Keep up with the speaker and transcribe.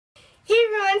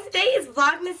today is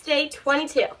Vlogmas Day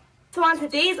 22. So on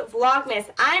today's Vlogmas,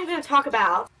 I'm going to talk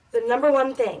about the number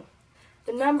one thing.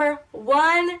 The number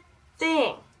one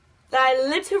thing that I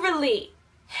literally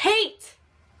hate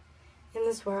in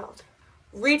this world.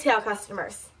 Retail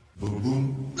customers.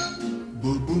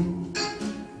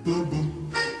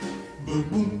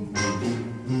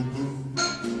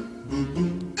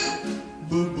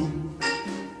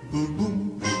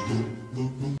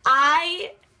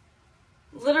 I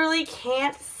literally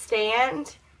can't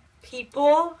stand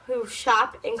people who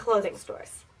shop in clothing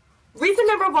stores. Reason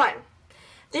number one,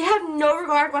 they have no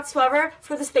regard whatsoever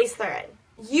for the space they're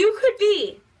in. You could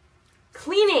be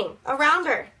cleaning around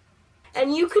her,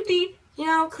 and you could be,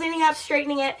 cleaning up,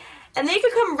 straightening it, and they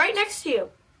could come right next to you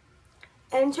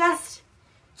and just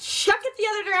chuck it the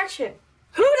other direction.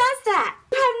 Who does that?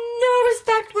 You have no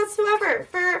respect whatsoever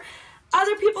for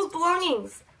other people's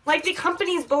belongings, like the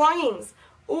company's belongings,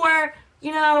 or,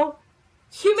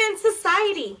 human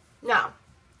society. No,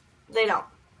 they don't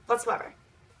whatsoever.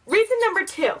 Reason number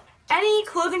two, any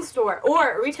clothing store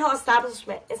or retail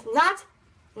establishment is not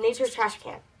nature's trash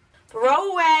can.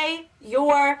 Throw away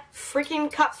your freaking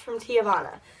cups from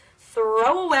Tijuana.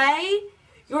 Throw away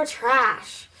your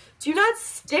trash. Do not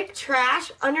stick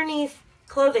trash underneath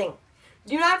clothing.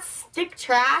 Do not stick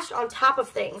trash on top of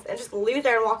things and just leave it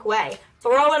there and walk away.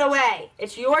 Throw it away.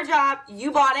 It's your job.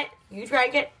 You bought it. You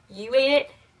drank it. You ate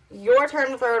it. Your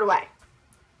turn to throw it away.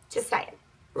 Just saying.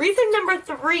 Reason number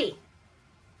three.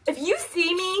 If you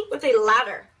see me with a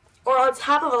ladder or on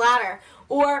top of a ladder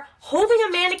or holding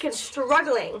a mannequin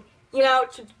struggling,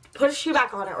 to put a shoe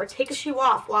back on it or take a shoe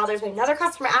off while there's another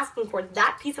customer asking for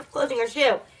that piece of clothing or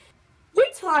shoe,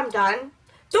 wait till I'm done.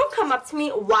 Don't come up to me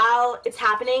while it's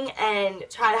happening and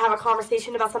try to have a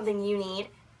conversation about something you need.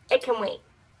 It can wait.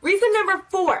 Reason number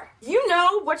four, you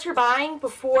know what you're buying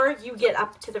before you get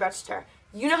up to the register.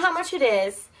 You know how much it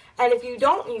is, and if you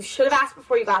don't, you should have asked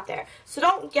before you got there. So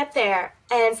don't get there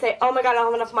and say, oh my god, I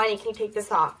don't have enough money, can you take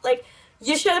this off?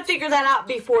 You should have figured that out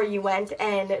before you went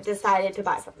and decided to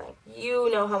buy something.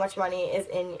 You know how much money is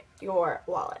in your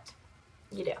wallet.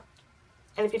 You do.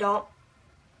 And if you don't,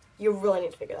 you really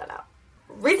need to figure that out.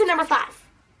 Reason number five,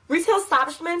 retail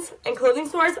establishments and clothing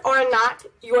stores are not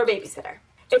your babysitter.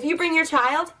 If you bring your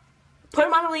child, put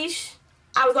him on a leash.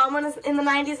 I was on one in the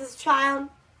 90s as a child.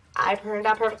 I turned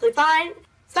out perfectly fine.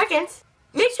 Second,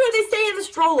 make sure they stay in the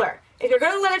stroller. If you're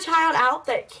going to let a child out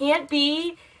that can't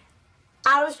be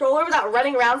out of the stroller without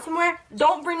running around somewhere,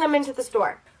 don't bring them into the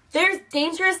store. There's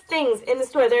dangerous things in the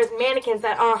store. There's mannequins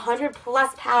that are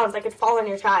 100+ pounds that could fall on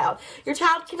your child. Your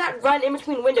child cannot run in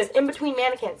between windows, in between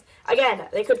mannequins. Again,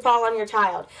 they could fall on your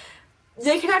child.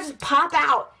 They cannot just pop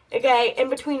out, in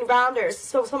between rounders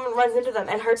so someone runs into them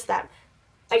and hurts them.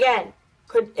 Again,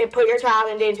 could it put your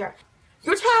child in danger.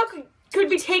 Your child could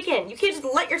be taken. You can't just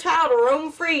let your child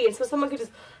roam free and so someone could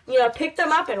just, pick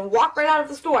them up and walk right out of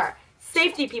the store.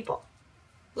 Safety, people.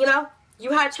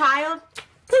 You had a child,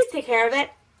 please take care of it.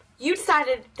 You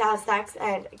decided to have sex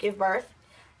and give birth.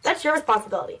 That's your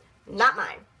responsibility, not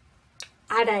mine.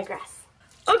 I digress.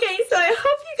 Okay, so I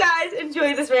hope you guys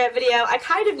enjoyed this rant video. I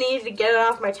kind of needed to get it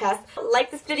off my chest.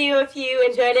 Like this video if you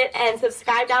enjoyed it and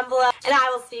subscribe down below. And I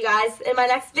will see you guys in my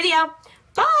next video.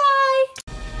 Bye!